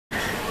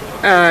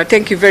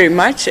Thank you very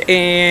much.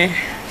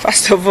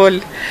 First of all,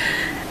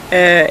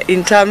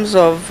 in terms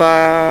of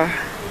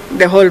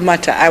the whole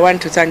matter, I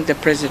want to thank the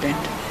President.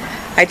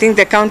 I think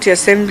the County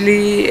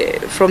Assembly,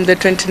 from the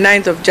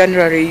 29th of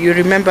January, you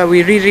remember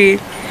we really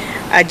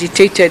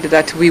agitated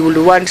that we would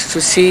want to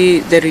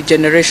see the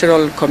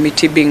Regenerational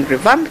Committee being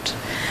revamped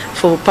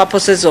for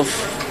purposes of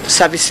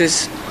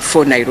services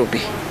for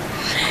Nairobi.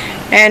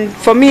 And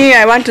for me,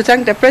 I want to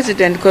thank the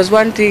President because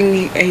one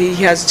thing he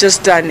has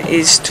just done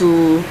is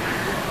to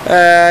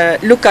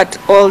look at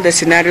all the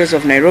scenarios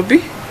of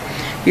Nairobi.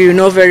 You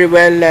know very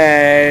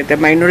well the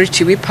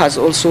minority whip has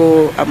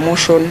also a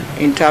motion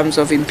in terms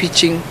of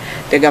impeaching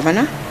the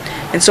governor.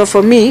 And so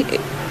for me,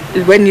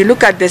 when you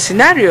look at the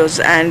scenarios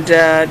and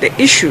the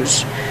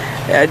issues,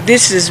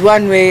 this is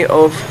one way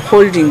of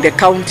holding the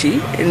county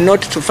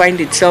not to find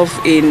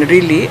itself in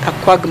really a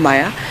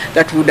quagmire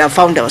that would have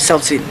found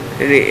ourselves in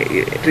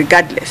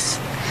regardless.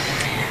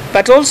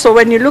 But also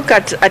when you look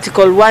at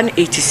Article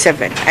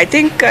 187, I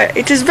think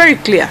it is very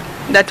clear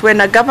that when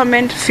a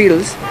government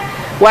feels,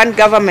 one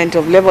government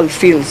of level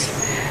feels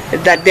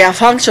that there are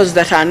functions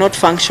that are not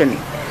functioning,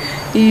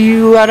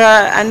 you are,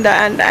 and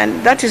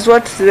that is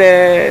what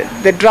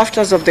the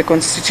drafters of the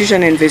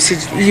Constitution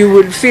envisaged. You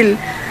will feel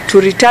to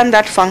return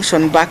that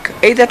function back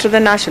either to the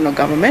national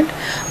government,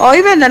 or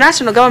even the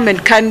national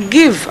government can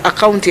give a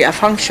county a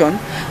function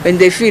when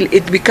they feel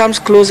it becomes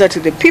closer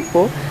to the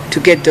people to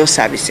get those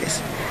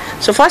services.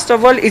 So first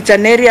of all, it's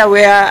an area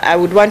where I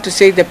would want to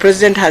say the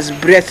President has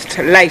breathed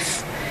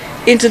life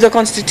into the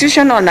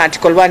Constitution on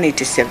Article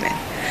 187.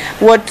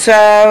 What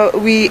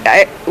we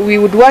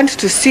would want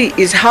to see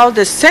is how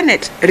the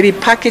Senate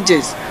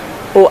repackages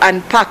or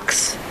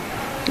unpacks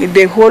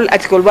the whole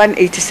Article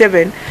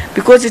 187,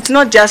 because it's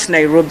not just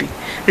Nairobi.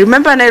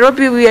 Remember,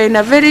 Nairobi, we are in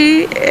a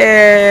very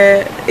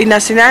in a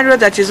scenario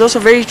that is also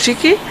very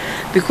tricky,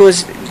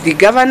 because the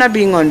governor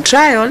being on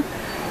trial.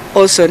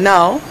 Also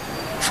now,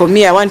 for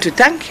me, I want to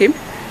thank him,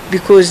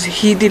 because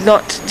he did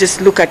not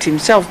just look at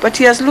himself, but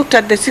he has looked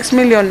at the 6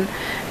 million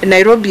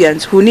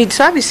Nairobians who need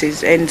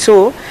services, and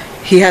so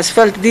he has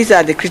felt these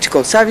are the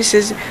critical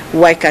services.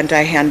 Why can't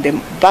I hand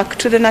them back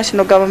to the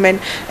national government?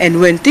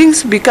 And when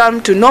things become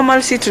to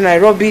normalcy to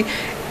Nairobi,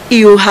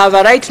 you have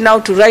a right now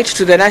to write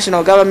to the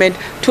national government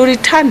to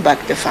return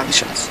back the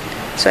functions.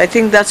 So I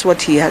think that's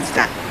what he has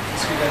done.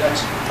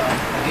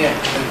 Again,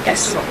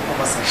 yes. Of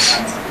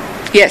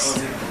oversight, yes.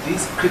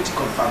 These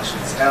critical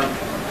functions, health,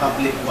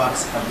 public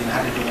works, have been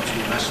handed over to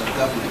the national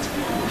government.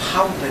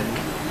 How then,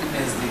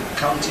 as the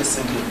County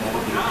Assembly of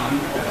Nairobi, do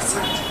you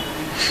oversight?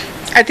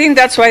 I think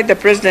that's why the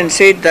President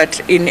said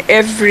that in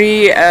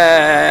every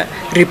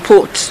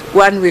report,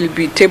 one will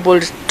be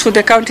tabled to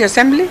the County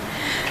Assembly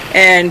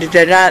and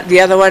the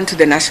other one to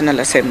the National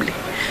Assembly.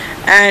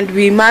 And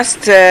we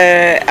must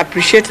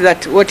appreciate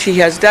that what he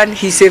has done,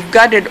 he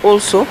safeguarded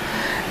also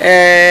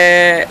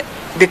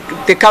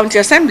the County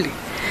Assembly.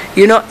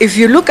 You know, if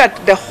you look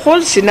at the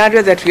whole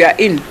scenario that we are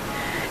in,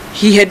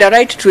 he had a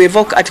right to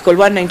evoke Article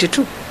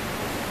 192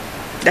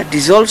 that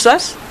dissolves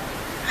us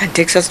and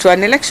takes us to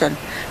an election.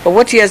 But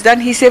what he has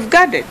done, he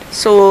safeguarded.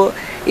 So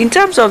in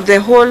terms of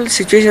the whole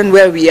situation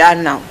where we are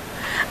now,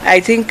 I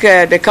think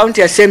the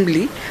County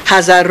Assembly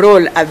has a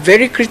role, a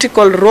very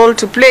critical role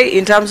to play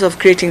in terms of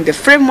creating the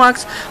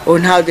frameworks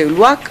on how they will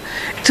work.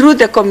 Through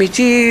the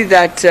committee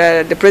that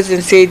the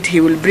President said he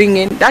will bring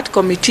in, that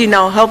committee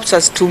now helps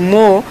us to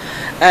more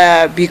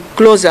be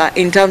closer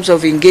in terms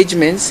of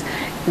engagements,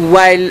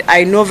 while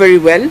I know very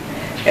well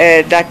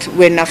that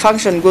when a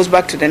function goes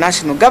back to the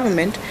national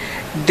government,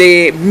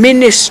 the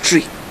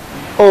ministry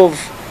of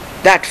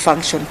that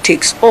function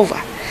takes over.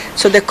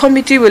 So the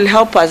committee will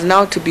help us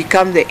now to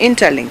become the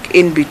interlink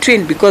in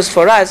between, because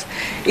for us,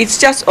 it's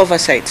just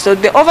oversight. So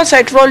the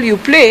oversight role you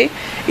play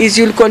is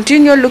you'll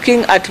continue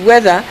looking at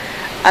whether,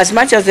 as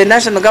much as the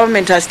national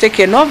government has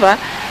taken over,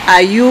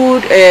 are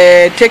you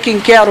taking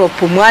care of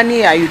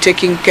Pumwani? Are you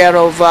taking care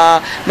of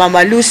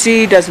Mama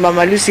Lucy? Does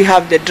Mama Lucy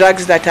have the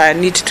drugs that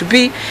need to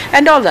be?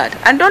 And all that.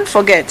 And don't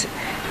forget,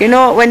 you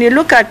know, when you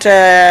look at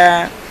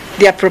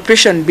the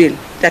appropriation bill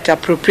that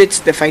appropriates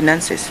the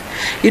finances,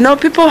 you know,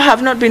 people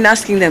have not been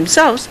asking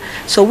themselves,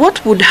 so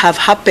what would have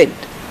happened?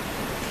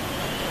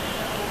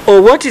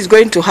 Or what is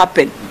going to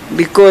happen?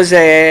 Because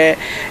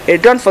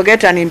don't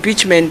forget, an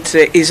impeachment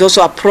is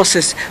also a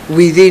process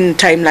within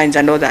timelines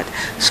and all that.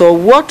 So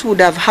what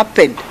would have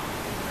happened,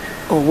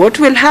 or what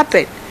will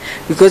happen?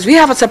 Because we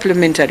have a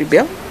supplementary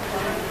bill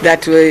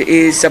that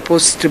is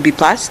supposed to be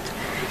passed,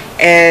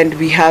 and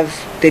we have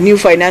the new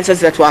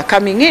finances that were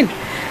coming in,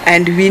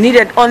 and we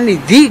needed only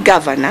the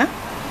governor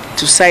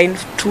to sign,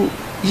 to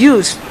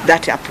use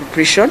that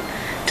appropriation,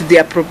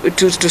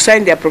 to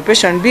sign the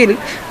appropriation bill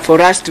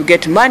for us to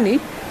get money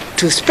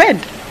to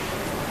spend.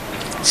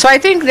 So I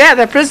think there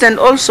the President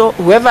also,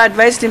 whoever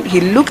advised him,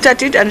 he looked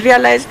at it and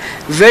realized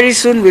very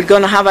soon we're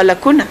going to have a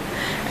lacuna.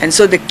 And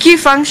so the key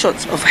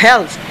functions of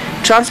health,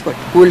 transport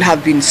will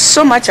have been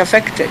so much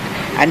affected,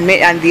 and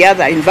the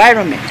other,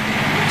 environment.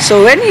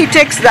 So when he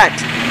takes that,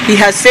 he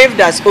has saved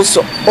us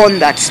also on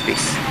that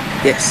space.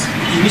 Yes.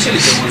 Initially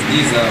there was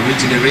this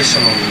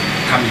regenerational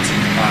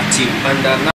committee team, and now